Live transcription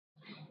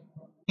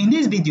In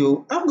this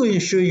video, I'm going to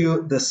show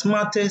you the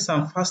smartest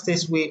and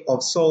fastest way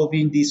of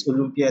solving this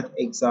Olympiad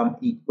exam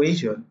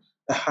equation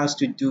that has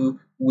to do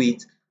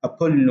with a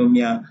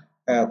polynomial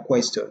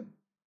question.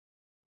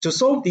 To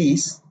solve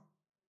this,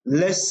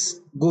 let's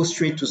go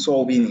straight to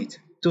solving it.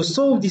 To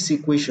solve this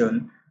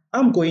equation,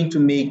 I'm going to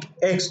make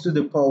x to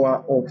the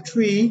power of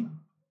 3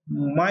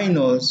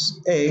 minus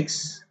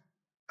x,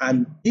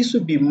 and this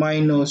will be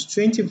minus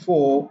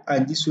 24,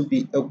 and this will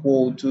be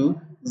equal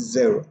to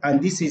 0.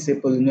 And this is a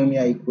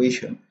polynomial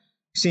equation.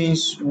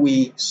 Since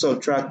we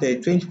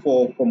subtracted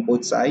 24 from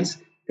both sides,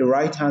 the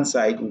right hand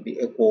side will be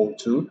equal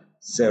to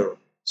 0.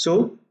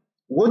 So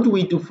what do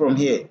we do from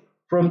here?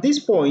 From this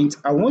point,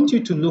 I want you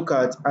to look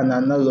at an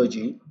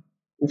analogy.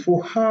 If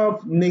we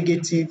have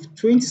negative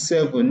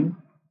 27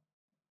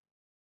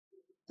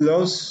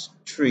 plus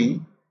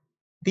 3,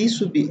 this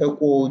will be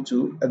equal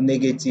to a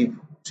negative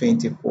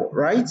 24,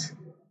 right?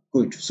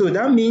 Good. So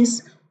that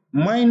means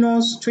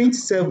minus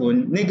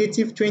 27,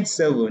 negative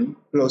 27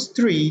 plus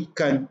 3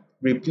 can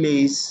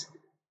replace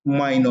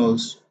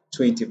minus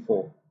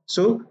 24.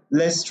 So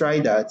let's try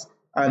that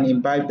and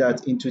imbibe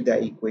that into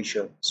the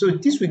equation. So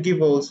this will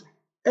give us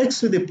x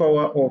to the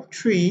power of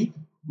 3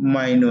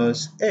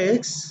 minus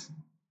x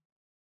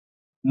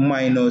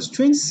minus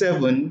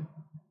 27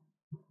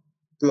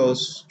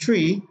 plus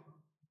 3,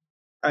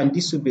 and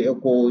this will be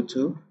equal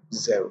to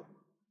 0.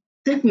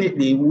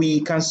 Definitely,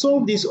 we can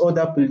solve this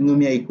other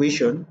polynomial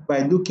equation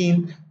by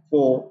looking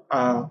for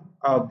a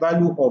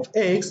value of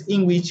x,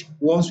 in which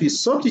once we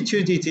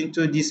substitute it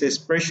into this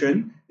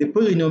expression, the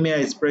polynomial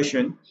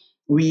expression,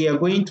 we are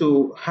going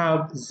to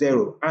have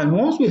 0. And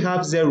once we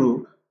have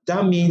 0,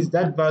 that means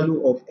that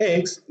value of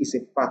x is a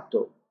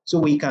factor. So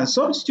we can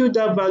substitute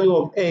that value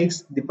of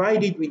x,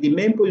 divide it with the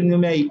main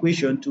polynomial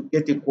equation to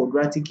get a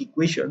quadratic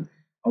equation.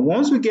 And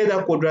once we get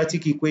that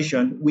quadratic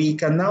equation, we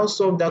can now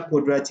solve that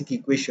quadratic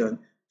equation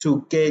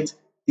to get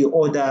the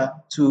other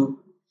two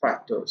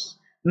factors.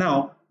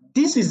 Now,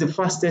 this is the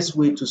fastest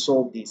way to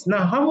solve this.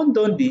 Now, having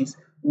done this,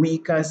 we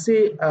can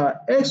say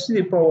x to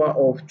the power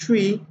of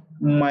 3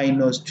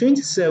 minus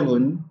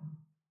 27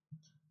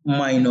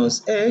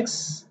 minus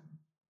x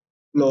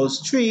plus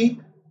 3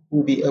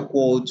 will be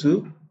equal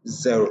to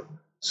 0.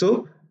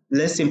 So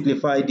let's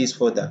simplify this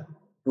further.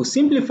 We'll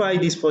simplify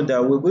this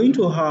further. We're going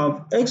to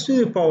have x to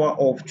the power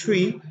of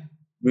 3.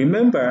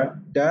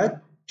 Remember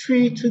that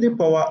 3 to the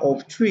power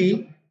of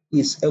 3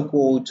 is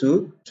equal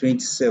to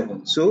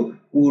 27. So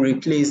we'll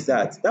replace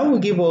that. That will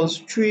give us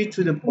 3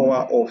 to the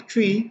power of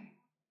 3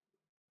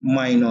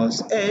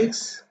 minus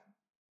x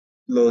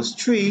plus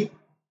 3,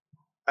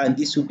 and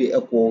this will be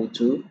equal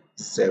to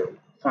 0.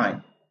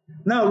 Fine.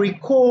 Now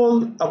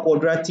recall a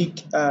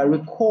quadratic,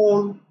 an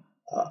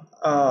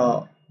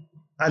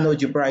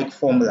algebraic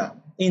formula.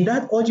 In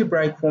that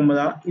algebraic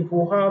formula, if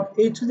we have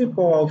a to the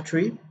power of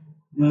 3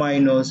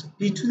 minus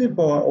b to the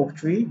power of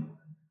 3,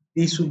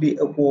 this will be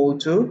equal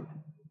to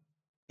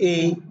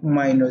a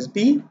minus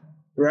b,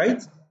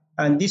 right?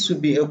 And this will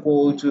be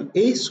equal to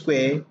a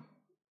squared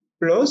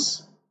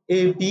plus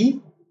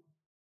ab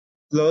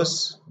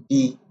plus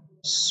b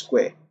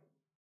squared.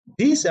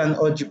 This is an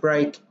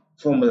algebraic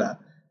formula.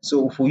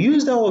 So if we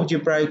use that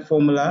algebraic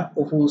formula,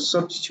 if we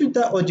substitute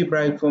that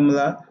algebraic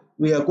formula,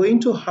 we are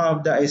going to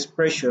have that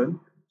expression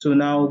to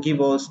now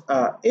give us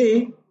our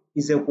a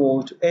is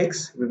equal to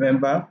x,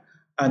 remember,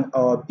 and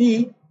our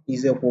b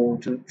is equal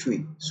to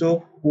 3.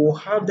 So we'll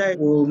have that,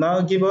 will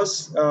now give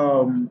us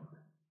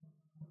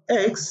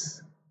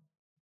x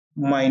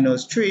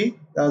minus 3,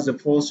 that's the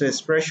first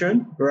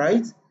expression,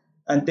 right?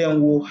 And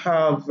then we'll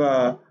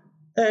have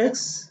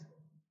x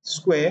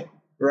squared,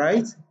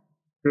 right,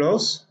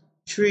 plus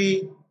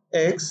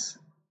 3x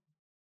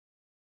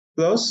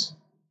plus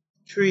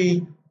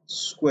 3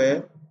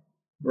 squared,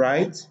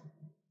 right?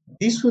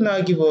 This will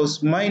now give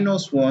us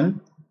minus 1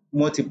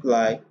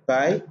 multiplied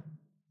by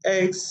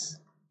x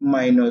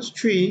minus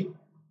 3,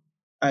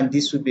 and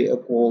this will be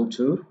equal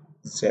to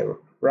 0,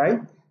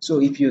 right?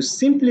 So if you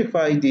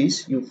simplify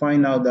this, you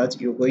find out that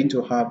you're going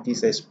to have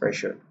this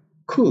expression.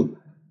 Cool.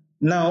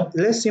 Now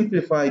let's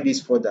simplify this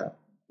further.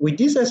 With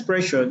this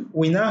expression,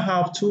 we now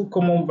have two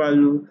common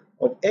values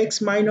of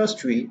x minus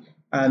 3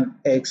 and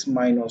x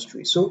minus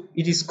 3. So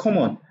it is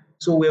common.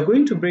 So we're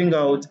going to bring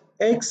out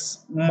x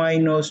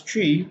minus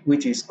 3,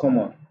 which is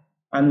common.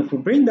 And if we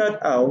bring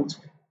that out,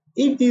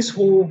 if this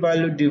whole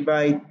value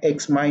divide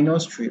x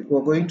minus 3,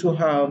 we're going to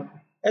have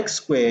x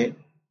squared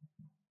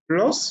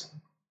plus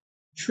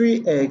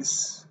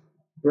 3x,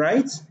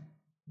 right,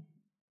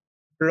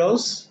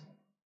 plus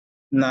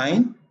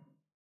 9.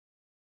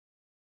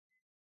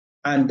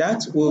 And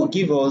that will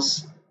give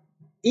us,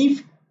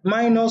 if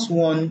minus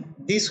 1,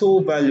 this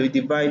whole value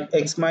divide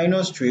x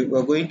minus 3,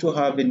 we're going to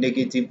have a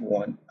negative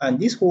 1, and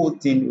this whole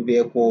thing will be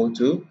equal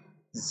to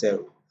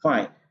 0.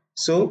 Fine.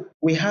 So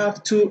we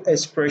have two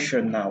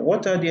expressions now.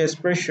 What are the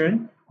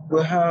expressions?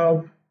 We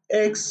have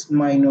x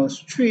minus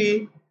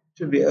 3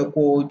 to be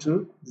equal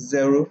to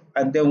 0,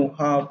 and then we'll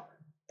have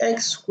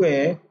x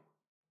squared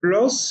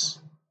plus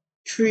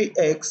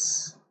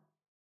 3x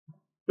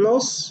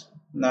plus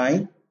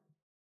 9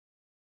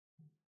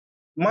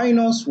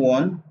 minus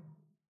 1,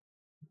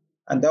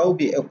 and that will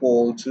be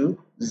equal to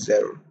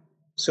 0.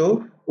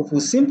 So if we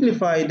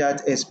simplify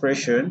that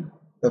expression,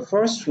 the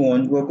first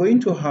one, we're going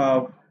to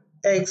have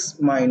x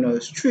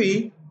minus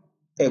 3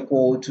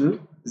 equal to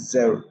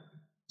 0.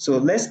 So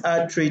let's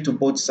add 3 to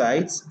both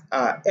sides.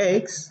 Our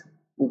x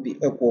will be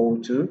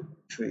equal to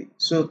 3.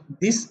 So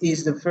this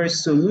is the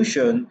first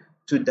solution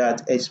to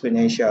that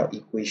exponential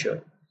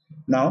equation.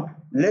 Now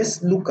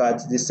let's look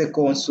at the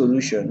second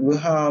solution. We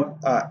have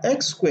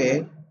x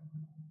squared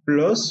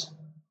plus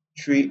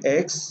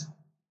 3x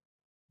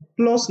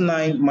plus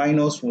 9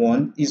 minus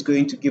 1 is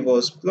going to give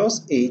us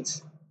plus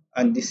 8,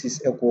 and this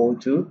is equal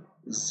to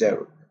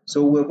 0.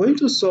 So we're going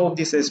to solve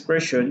this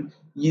expression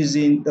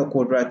using the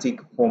quadratic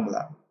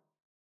formula.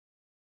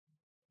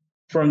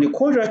 From the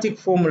quadratic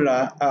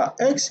formula, our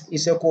x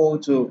is equal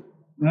to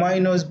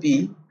minus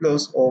b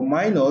plus or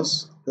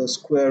minus the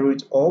square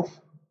root of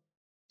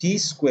b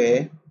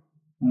squared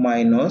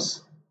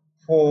minus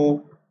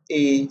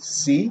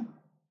 4ac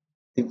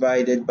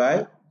divided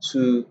by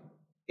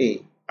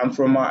 2a. And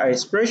from our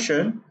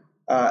expression,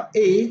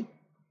 a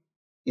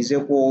is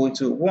equal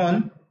to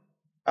 1,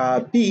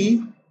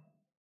 b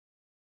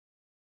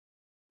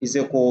is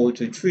equal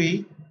to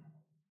 3,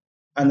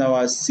 and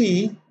our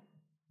c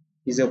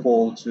is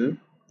equal to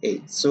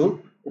 8.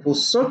 So if we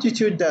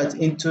substitute that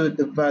into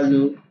the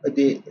value,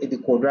 the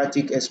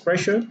quadratic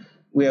expression,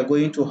 we are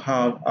going to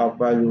have our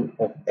value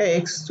of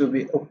x to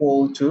be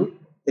equal to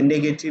the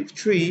negative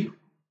 3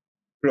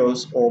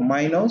 plus or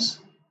minus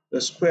the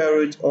square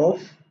root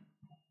of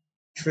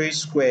 3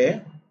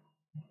 squared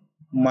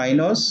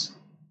minus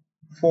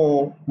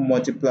 4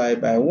 multiplied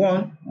by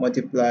 1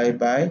 multiplied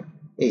by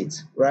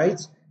 8, right?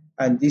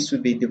 And this will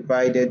be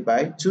divided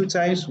by 2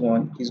 times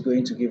 1 is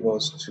going to give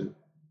us 2.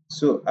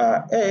 So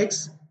our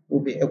x will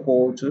be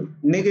equal to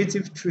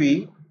negative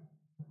 3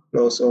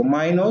 plus or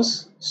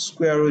minus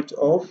square root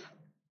of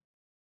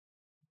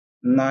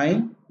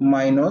 9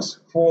 minus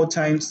 4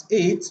 times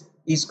 8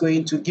 is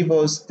going to give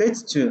us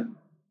 32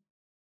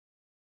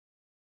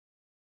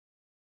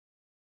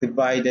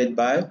 divided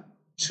by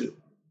 2.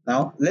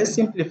 Now let's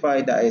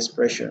simplify that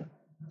expression.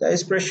 The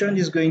expression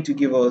is going to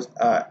give us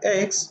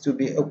x to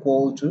be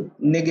equal to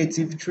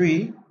negative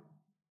 3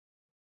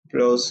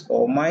 plus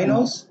or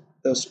minus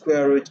the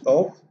square root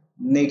of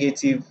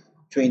negative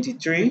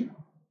 23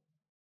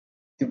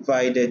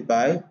 divided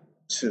by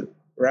 2,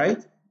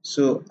 right?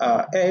 So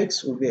our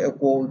x will be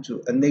equal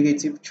to a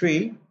negative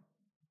 3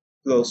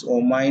 plus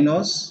or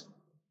minus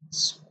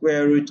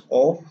square root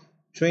of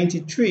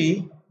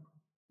 23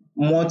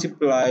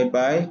 multiplied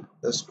by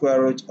the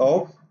square root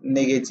of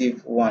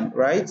negative 1,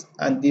 right?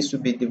 And this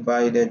will be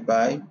divided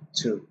by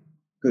 2.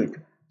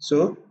 Good.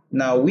 So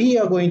now we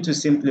are going to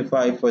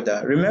simplify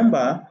further.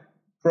 Remember,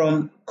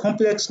 from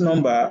complex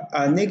number,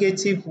 a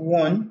negative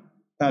 1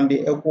 can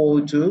be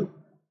equal to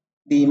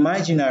the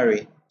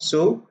imaginary.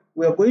 So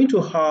we are going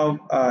to have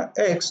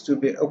x to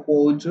be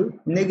equal to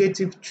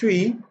negative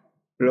 3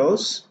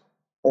 plus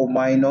or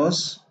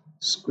minus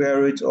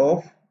square root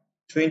of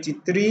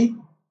 23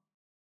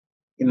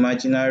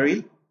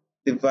 imaginary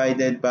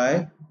divided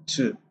by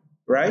 2,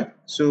 right?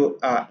 So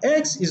our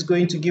x is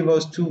going to give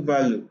us two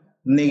values,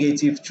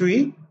 negative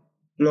 3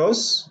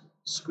 plus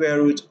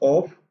square root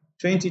of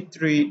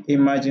 23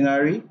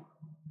 imaginary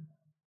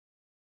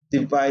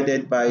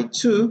divided by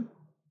 2,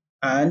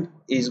 and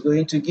is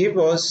going to give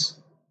us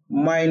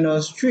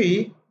minus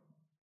 3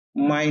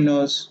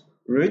 minus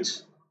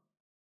root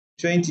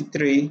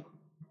 23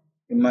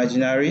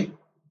 imaginary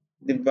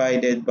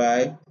divided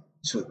by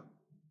 2.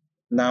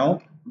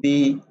 Now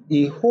the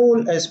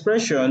whole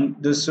expression,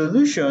 the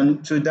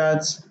solution to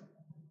that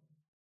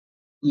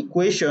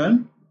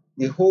equation,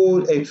 the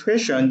whole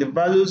expression, the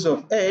values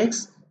of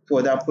x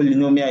for that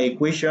polynomial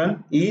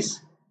equation is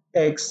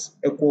x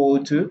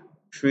equal to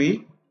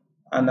 3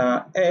 and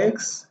our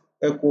x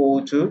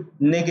equal to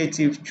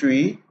negative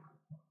 3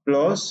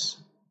 plus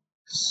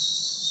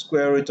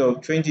square root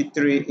of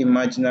 23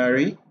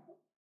 imaginary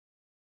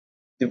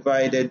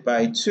divided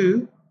by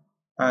 2,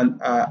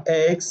 and our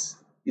x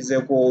is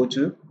equal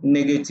to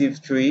negative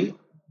 3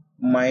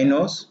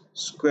 minus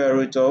square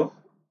root of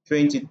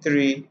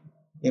 23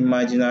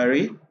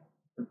 imaginary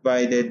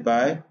divided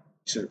by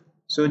 2.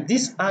 So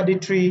these are the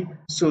three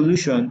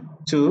solutions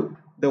to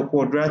the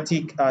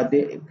quadratic,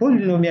 the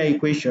polynomial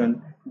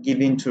equation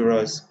given to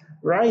us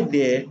right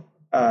there,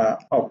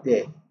 up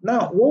there.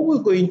 Now what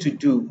we're going to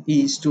do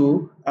is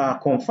to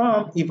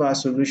confirm if our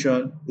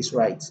solution is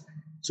right.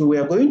 So we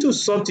are going to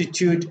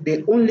substitute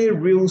the only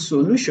real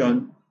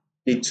solution.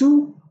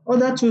 The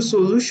other two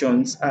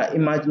solutions are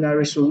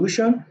imaginary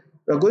solution.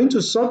 We are going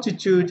to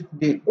substitute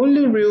the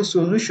only real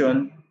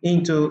solution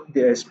into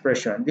the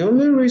expression. The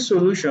only real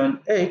solution,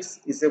 x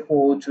is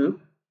equal to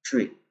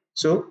 3.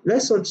 So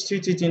let's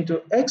substitute it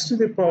into x to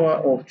the power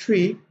of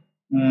 3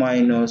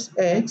 minus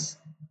x.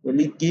 Will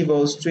it give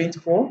us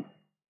 24?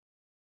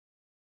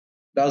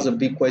 That's a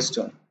big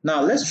question.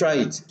 Now let's try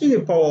it. To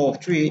the power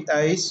of 3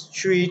 is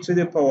 3 to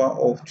the power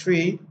of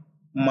 3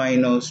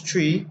 minus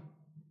 3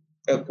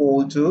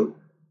 equal to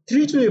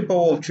 3 to the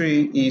power of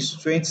 3 is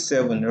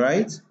 27,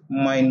 right?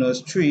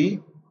 Minus 3,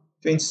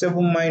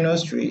 27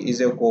 minus 3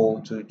 is equal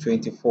to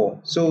 24.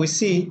 So we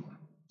see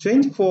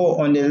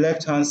 24 on the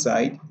left hand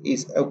side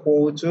is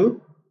equal to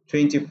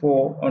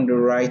 24 on the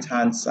right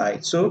hand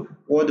side. So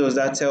what does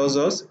that tell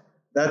us?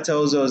 That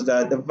tells us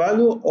that the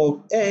value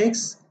of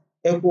x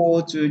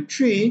equal to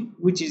 3,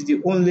 which is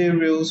the only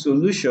real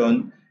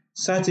solution,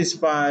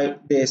 satisfy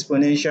the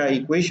exponential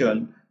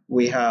equation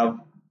we have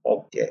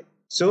up there.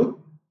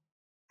 So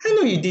I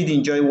know you did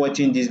enjoy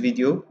watching this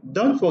video.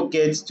 Don't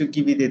forget to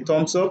give it a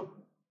thumbs up,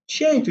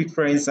 share it with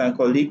friends and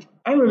colleagues,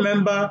 and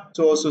remember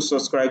to also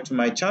subscribe to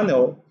my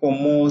channel for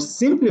more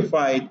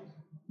simplified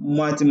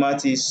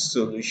mathematics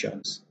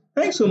solutions.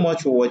 Thanks so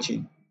much for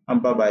watching,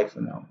 and bye bye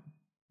for now.